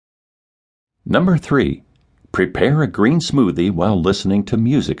Number 3. Prepare a green smoothie while listening to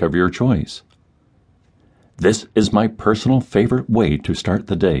music of your choice. This is my personal favorite way to start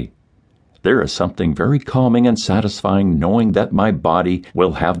the day. There is something very calming and satisfying knowing that my body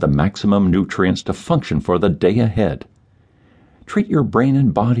will have the maximum nutrients to function for the day ahead. Treat your brain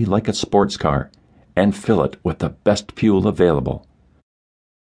and body like a sports car and fill it with the best fuel available.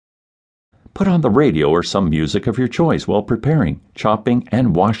 Put on the radio or some music of your choice while preparing, chopping,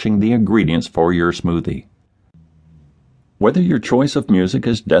 and washing the ingredients for your smoothie. Whether your choice of music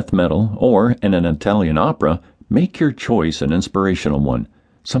is death metal or an Italian opera, make your choice an inspirational one,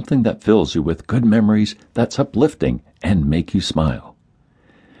 something that fills you with good memories that's uplifting and make you smile.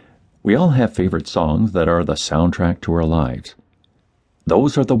 We all have favorite songs that are the soundtrack to our lives.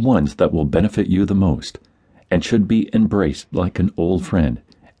 Those are the ones that will benefit you the most and should be embraced like an old friend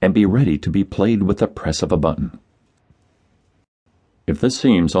and be ready to be played with the press of a button. If this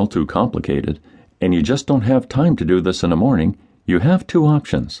seems all too complicated and you just don't have time to do this in the morning, you have two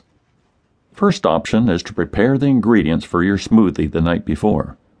options. First option is to prepare the ingredients for your smoothie the night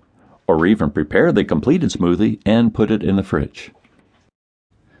before, or even prepare the completed smoothie and put it in the fridge.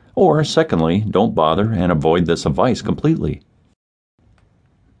 Or secondly, don't bother and avoid this advice completely.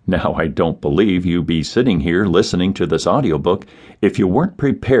 Now, I don't believe you'd be sitting here listening to this audiobook if you weren't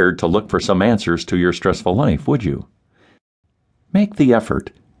prepared to look for some answers to your stressful life, would you? Make the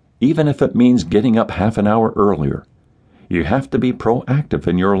effort, even if it means getting up half an hour earlier. You have to be proactive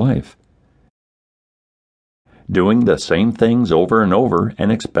in your life. Doing the same things over and over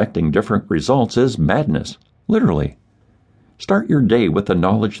and expecting different results is madness, literally. Start your day with the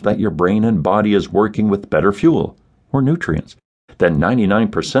knowledge that your brain and body is working with better fuel, or nutrients, than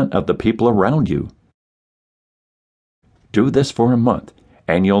 99% of the people around you. Do this for a month,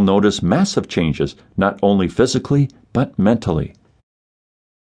 and you'll notice massive changes, not only physically, but mentally.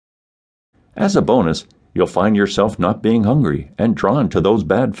 As a bonus, you'll find yourself not being hungry and drawn to those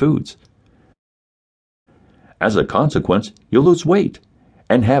bad foods. As a consequence, you'll lose weight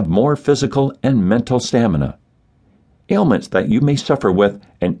and have more physical and mental stamina. Ailments that you may suffer with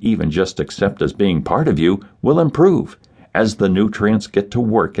and even just accept as being part of you will improve as the nutrients get to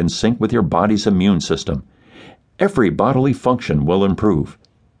work in sync with your body's immune system. Every bodily function will improve.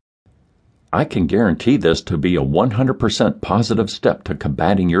 I can guarantee this to be a 100% positive step to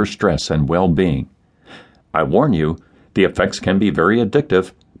combating your stress and well-being. I warn you, the effects can be very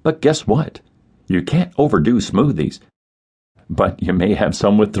addictive, but guess what? You can't overdo smoothies. But you may have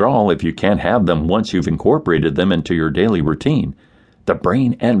some withdrawal if you can't have them once you've incorporated them into your daily routine. The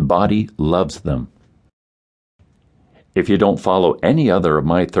brain and body loves them. If you don't follow any other of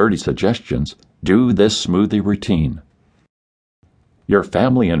my 30 suggestions, do this smoothie routine. Your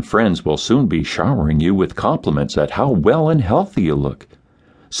family and friends will soon be showering you with compliments at how well and healthy you look.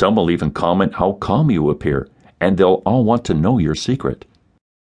 Some will even comment how calm you appear, and they'll all want to know your secret.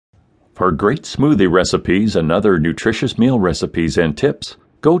 For great smoothie recipes and other nutritious meal recipes and tips,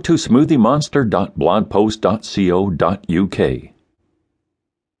 go to smoothiemonster.blogpost.co.uk.